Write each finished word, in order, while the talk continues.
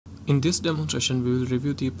In this demonstration, we will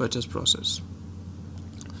review the purchase process.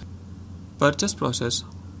 Purchase process,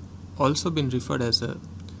 also been referred as a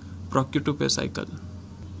procure to pay cycle.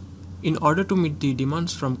 In order to meet the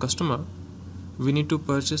demands from customer, we need to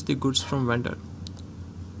purchase the goods from vendor,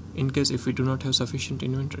 in case if we do not have sufficient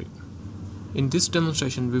inventory. In this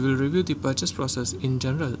demonstration, we will review the purchase process in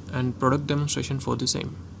general and product demonstration for the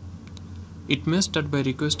same. It may start by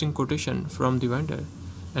requesting quotation from the vendor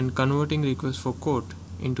and converting request for quote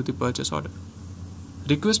into the purchase order.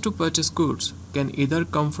 Request to purchase goods can either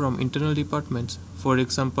come from internal departments, for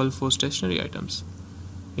example for stationery items,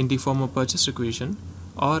 in the form of purchase requisition,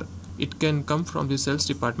 or it can come from the sales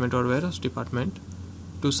department or warehouse department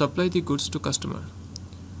to supply the goods to customer.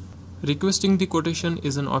 Requesting the quotation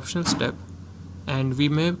is an optional step, and we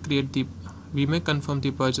may confirm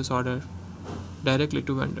the purchase order directly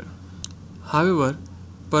to vendor. However,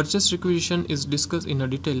 purchase requisition is discussed in a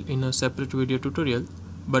detail in a separate video tutorial,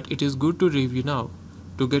 but it is good to review now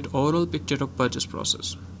to get overall picture of purchase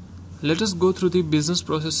process. Let us go through the business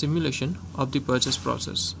process simulation of the purchase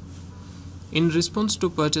process. In response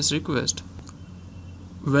to purchase request,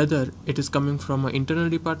 whether it is coming from an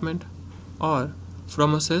internal department or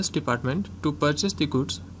from a sales department to purchase the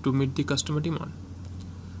goods to meet the customer demand,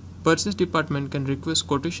 purchase department can request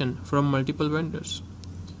quotation from multiple vendors.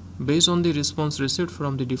 Based on the response received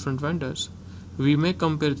from the different vendors, we may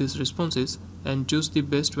compare these responses and choose the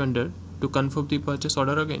best vendor to confirm the purchase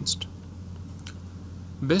order against.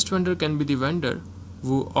 Best vendor can be the vendor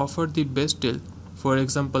who offered the best deal, for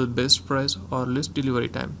example best price or least delivery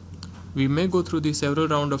time. We may go through the several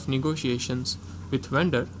rounds of negotiations with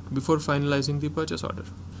vendor before finalizing the purchase order.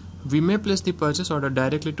 We may place the purchase order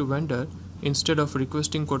directly to vendor instead of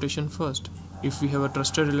requesting quotation first if we have a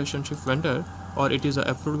trusted relationship vendor or it is an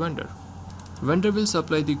approved vendor. Vendor will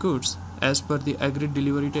supply the goods as per the agreed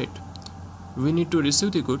delivery date. We need to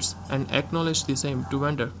receive the goods and acknowledge the same to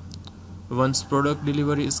vendor. Once product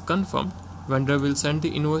delivery is confirmed, vendor will send the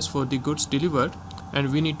invoice for the goods delivered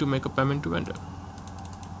and we need to make a payment to vendor.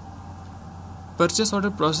 Purchase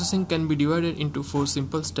order processing can be divided into 4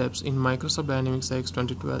 simple steps in Microsoft Dynamics AX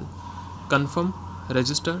 2012: confirm,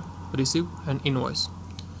 register, receive, and invoice.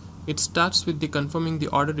 It starts with the confirming the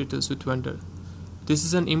order details with vendor. This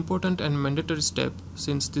is an important and mandatory step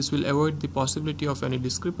since this will avoid the possibility of any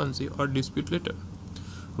discrepancy or dispute later.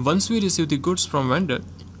 Once we receive the goods from vendor,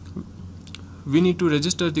 we need to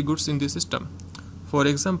register the goods in the system. For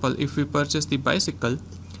example, if we purchase the bicycle,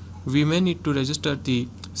 we may need to register the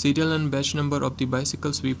serial and batch number of the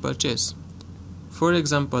bicycles we purchase. For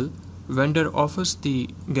example, vendor offers the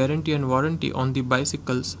guarantee and warranty on the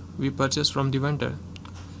bicycles we purchase from the vendor,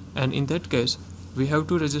 and in that case we have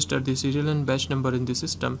to register the serial and batch number in the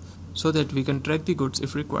system so that we can track the goods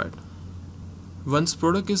if required. Once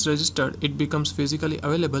product is registered, it becomes physically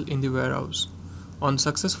available in the warehouse. On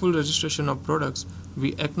successful registration of products,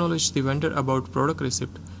 we acknowledge the vendor about product receipt,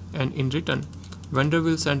 and in return, vendor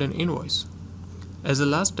will send an invoice. As a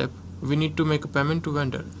last step, we need to make a payment to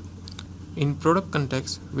vendor. In product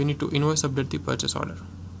context, we need to invoice update the purchase order.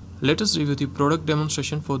 Let us review the product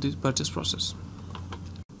demonstration for the purchase process.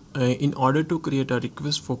 In order to create a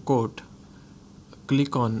request for quote,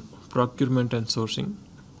 click on Procurement and Sourcing.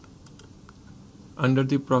 Under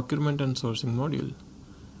the Procurement and Sourcing module,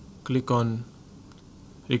 click on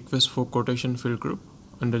Request for Quotation field group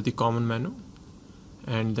under the Common menu,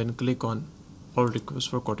 and then click on All Requests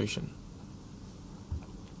for Quotation.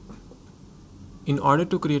 In order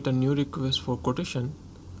to create a new request for quotation,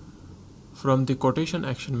 from the Quotation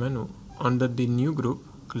action menu, under the New group,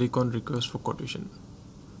 click on Request for Quotation.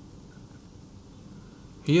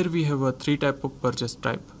 Here we have a 3 type of purchase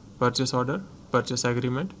type: purchase order, purchase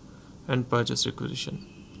agreement, and purchase requisition.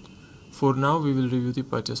 For now, we will review the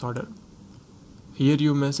purchase order. Here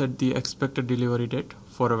you may set the expected delivery date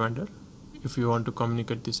for a vendor if you want to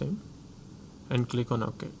communicate the same, and click on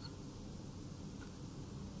OK.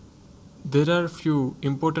 There are few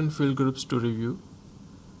important field groups to review.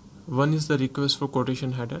 One is the request for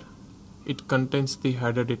quotation header. It contains the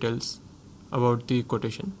header details about the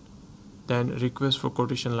quotation. Then request for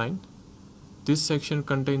quotation line. This section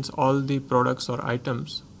contains all the products or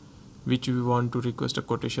items which we want to request a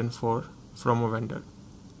quotation for from a vendor.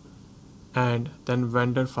 And then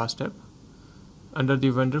vendor first step. Under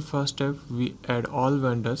the vendor first step, we add all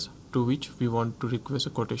vendors to which we want to request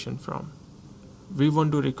a quotation from. We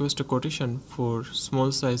want to request a quotation for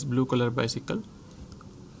small size blue color bicycle.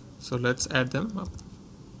 So let's add them up.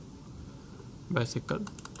 Bicycle.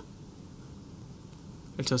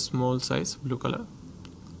 It's a small size blue color.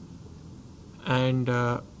 And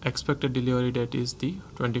expected delivery date is the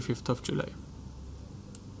 25th of July.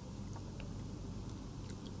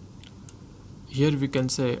 Here we can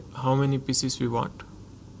say how many pieces we want.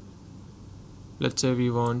 Let's say we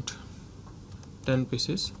want 10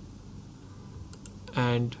 pieces,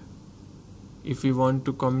 and if we want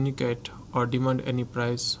to communicate or demand any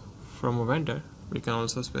price from a vendor, we can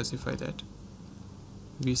also specify that.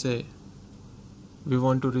 We say we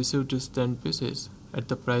want to receive these 10 pieces at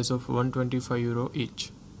the price of €125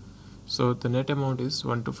 each. So the net amount is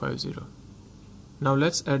 1250. Now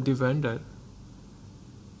let's add the vendor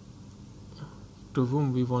to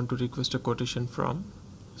whom we want to request a quotation from.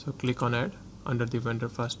 So click on add under the vendor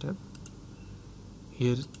first tab.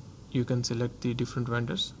 Here you can select the different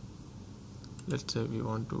vendors. Let's say we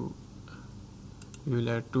will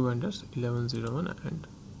add two vendors, 1101 and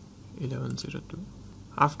 1102.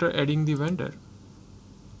 After adding the vendor,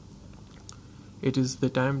 it is the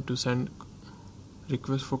time to send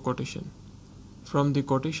request for quotation. From the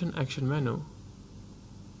quotation action menu,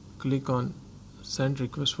 click on send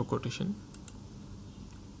request for quotation,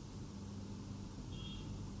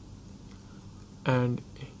 and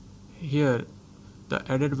here the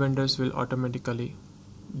added vendors will automatically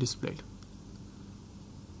displayed.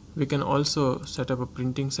 We can also set up a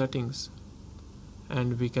printing settings,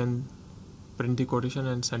 and we can print the quotation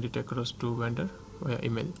and send it across to vendor via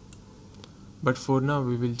email. But for now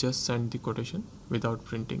we will just send the quotation without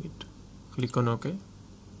printing it. Click on OK.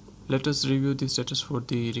 Let us review the status for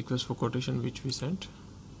the request for quotation which we sent,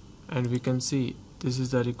 and we can see this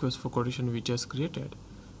is the request for quotation we just created,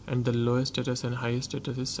 and the lowest status and highest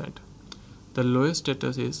status is sent. The lowest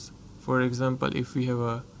status is, for example, if we have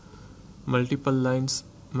a multiple lines,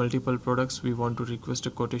 multiple products we want to request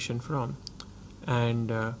a quotation from,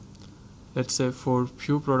 and let's say for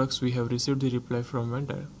few products we have received the reply from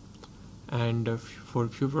vendor, and for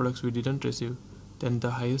few products we didn't receive, then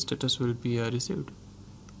the highest status will be received,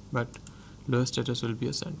 but lowest status will be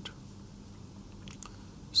a sent.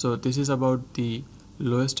 So this is about the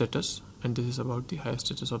lowest status, and this is about the highest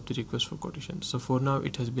status of the request for quotation. So for now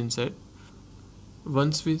it has been said.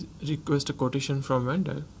 Once we request a quotation from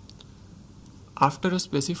vendor, after a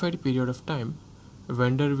specified period of time,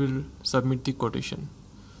 vendor will submit the quotation.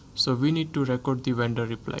 So we need to record the vendor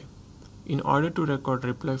reply. In order to record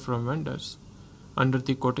reply from vendors, under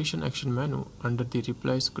the quotation action menu, under the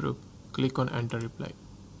replies group, click on enter reply.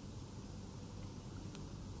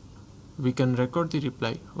 We can record the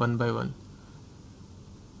reply one by one.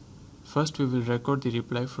 First we will record the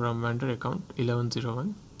reply from vendor account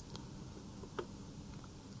 1101.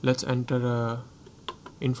 Let's enter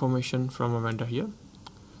information from a vendor here.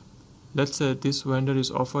 Let's say this vendor is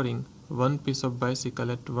offering one piece of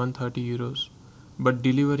bicycle at €130, but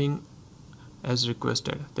delivering as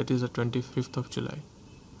requested, that is the 25th of July.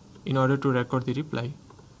 In order to record the reply,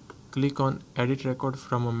 click on edit record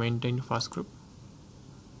from a maintained fast group,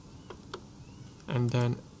 and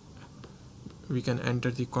then we can enter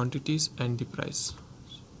the quantities and the price.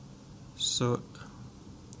 So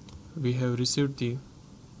we have received the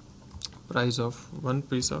price of one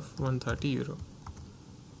piece of €130,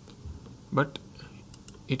 but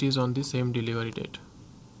it is on the same delivery date.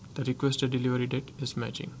 The requested delivery date is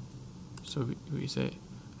matching, so we say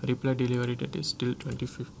reply delivery date is still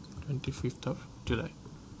 25th of July.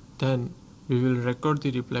 Then we will record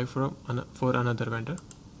the reply for another vendor.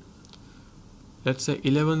 Let's say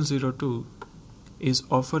 1102 is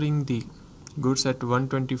offering the goods at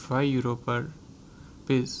 €125 per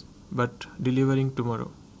piece, but delivering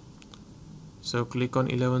tomorrow. So click on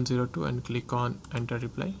 1102 and click on enter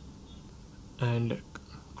reply, and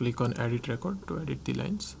click on edit record to edit the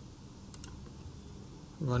lines.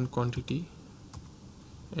 One quantity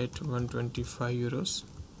at €125,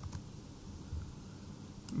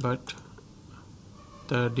 but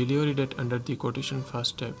the delivery date under the quotation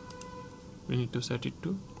fast tab, we need to set it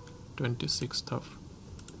to 26th of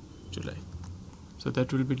July. So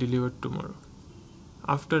that will be delivered tomorrow.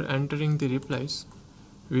 After entering the replies,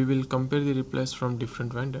 we will compare the replies from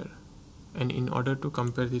different vendor, and in order to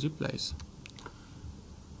compare the replies,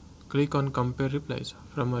 click on compare replies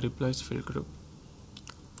from a replies field group.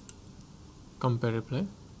 Compare reply,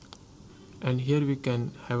 and here we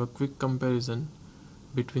can have a quick comparison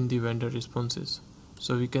between the vendor responses.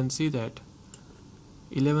 So we can see that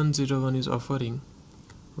 1101 is offering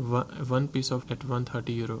one piece of at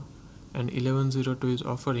 €130, and 1102 is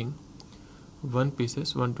offering one piece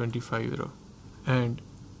is €125. And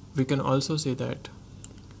we can also say that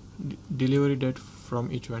delivery date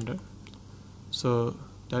from each vendor. So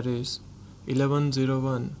that is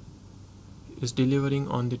 1101 is delivering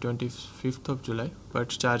on the 25th of July, but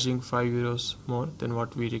charging €5 more than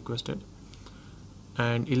what we requested,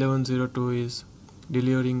 and 1102 is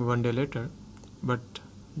delivering one day later, but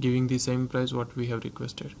giving the same price what we have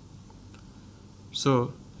requested.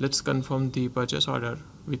 So let's confirm the purchase order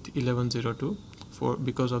with 1102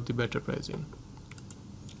 because of the better pricing.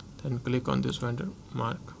 Then click on this vendor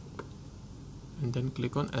mark and then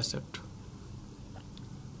click on accept.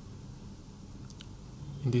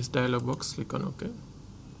 In this dialog box, click on OK.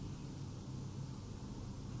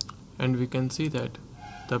 And we can see that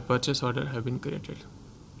the purchase order have been created.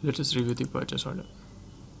 Let us review the purchase order.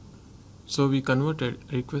 So we converted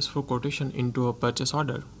request for quotation into a purchase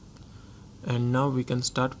order, and now we can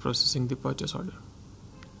start processing the purchase order.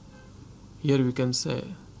 Here we can say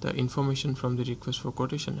the information from the request for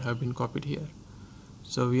quotation have been copied here.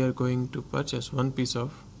 So we are going to purchase one piece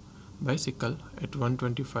of bicycle at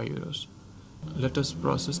 125 euros. Let us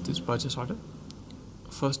process this purchase order.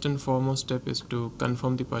 First and foremost step is to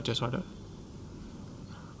confirm the purchase order.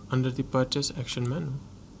 Under the purchase action menu,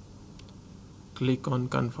 click on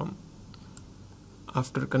confirm.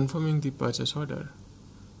 After confirming the purchase order,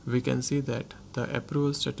 we can see that the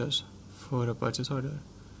approval status for a purchase order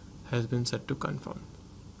has been set to confirm.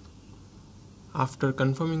 After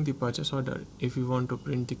confirming the purchase order, if you want to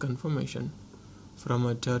print the confirmation from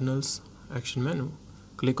a journal's action menu,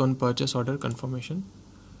 click on purchase order confirmation,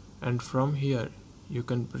 and from here you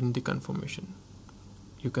can print the confirmation.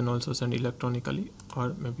 You can also send electronically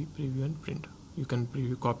or maybe preview and print. You can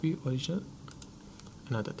preview copy, original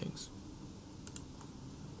and other things.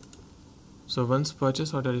 So once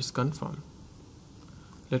purchase order is confirmed,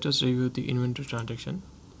 let us review the inventory transaction.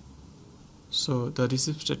 So the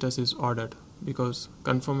receipt status is ordered because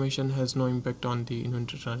confirmation has no impact on the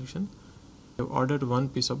inventory transaction. We have ordered one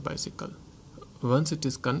piece of bicycle. Once it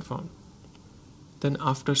is confirmed, then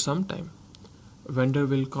after some time, vendor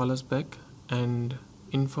will call us back and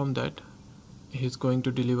inform that he is going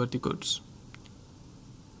to deliver the goods.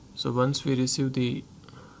 So once we receive the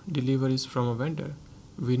deliveries from a vendor,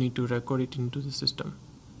 we need to record it into the system.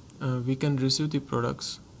 We can receive the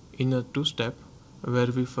products in a two-step where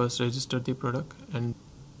we first register the product and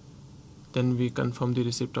then we confirm the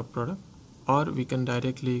receipt of product, or we can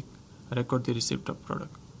directly record the receipt of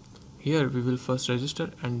product. Here we will first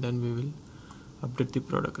register and then we will update the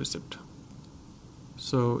product receipt.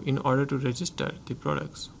 So in order to register the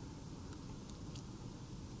products,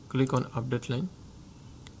 click on update line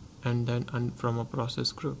and then from a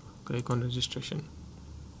process group, click on registration.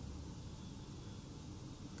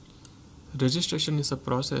 Registration is a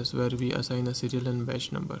process where we assign a serial and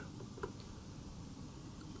batch number.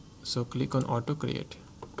 So click on auto create,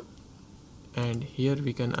 and here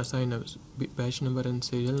we can assign a batch number and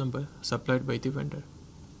serial number supplied by the vendor.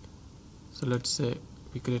 So let's say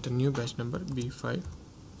we create a new batch number B5,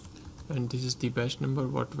 and this is the batch number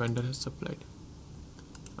what vendor has supplied.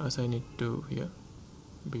 Assign it to here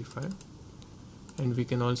B5, and we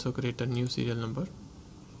can also create a new serial number,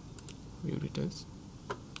 view details,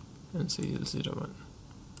 and serial 01.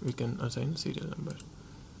 We can assign serial number.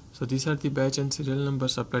 So these are the batch and serial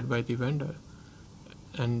numbers supplied by the vendor,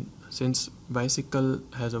 and since bicycle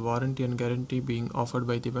has a warranty and guarantee being offered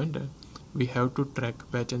by the vendor, we have to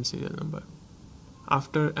track batch and serial number.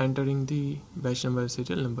 After entering the batch number and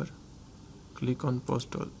serial number, click on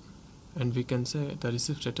post all, and we can say the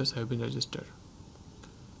receipt status have been registered.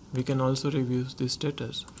 We can also review the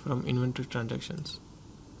status from inventory transactions.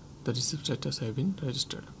 The receipt status have been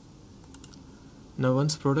registered. Now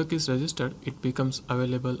once product is registered, it becomes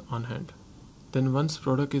available on hand. Then once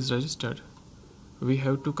product is registered, we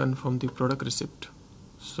have to confirm the product receipt.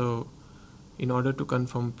 So in order to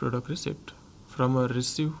confirm product receipt, from a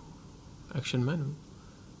receive action menu,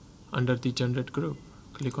 under the generate group,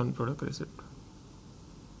 click on product receipt.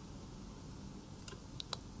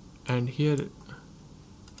 And here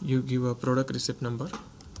you give a product receipt number,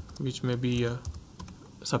 which may be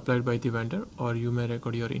supplied by the vendor, or you may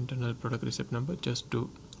record your internal product receipt number just to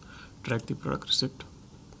track the product receipt.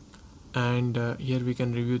 And here we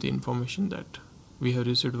can review the information that we have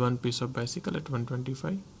received one piece of bicycle at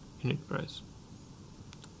 125 unit price,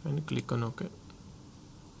 and click on OK.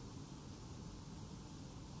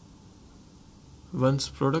 Once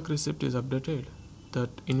product receipt is updated, that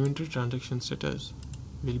inventory transaction status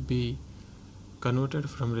will be converted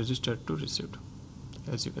from registered to received,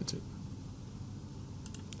 as you can see.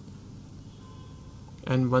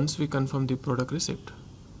 And once we confirm the product receipt,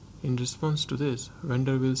 in response to this,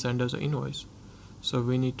 vendor will send us an invoice. So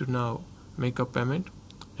we need to now make a payment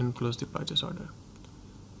and close the purchase order.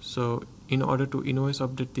 So in order to invoice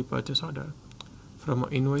update the purchase order, from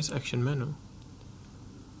an invoice action menu,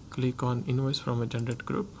 click on invoice from a generate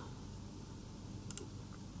group.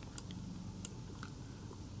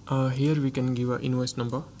 Here we can give an invoice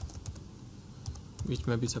number, which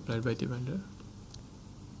may be supplied by the vendor,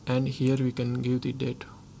 and here we can give the date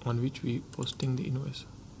on which we posting the invoice.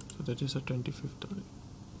 So that is the 25th only.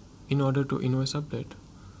 In order to invoice update,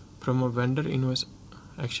 from a vendor invoice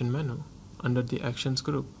action menu, under the actions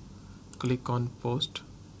group, click on post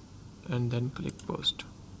and then click post.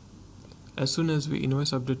 As soon as we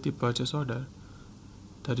invoice update the purchase order,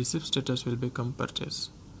 the receipt status will become purchase.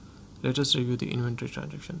 Let us review the inventory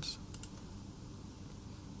transactions.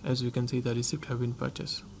 As we can see, the receipt have been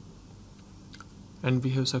purchased and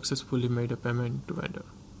we have successfully made a payment to vendor.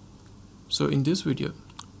 So in this video,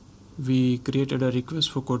 we created a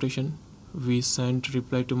request for quotation. We sent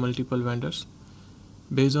reply to multiple vendors.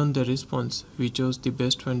 Based on the response, we chose the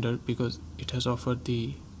best vendor because it has offered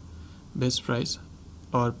the best price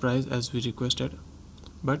or price as we requested,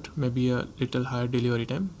 but maybe a little higher delivery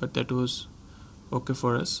time, but that was okay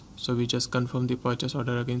for us. So we just confirm the purchase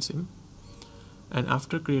order against him, and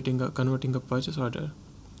after converting a purchase order,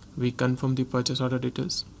 we confirm the purchase order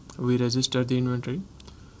details, we register the inventory,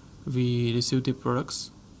 we receive the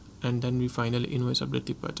products, and then we finally invoice update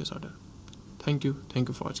the purchase order. Thank you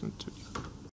for watching this video.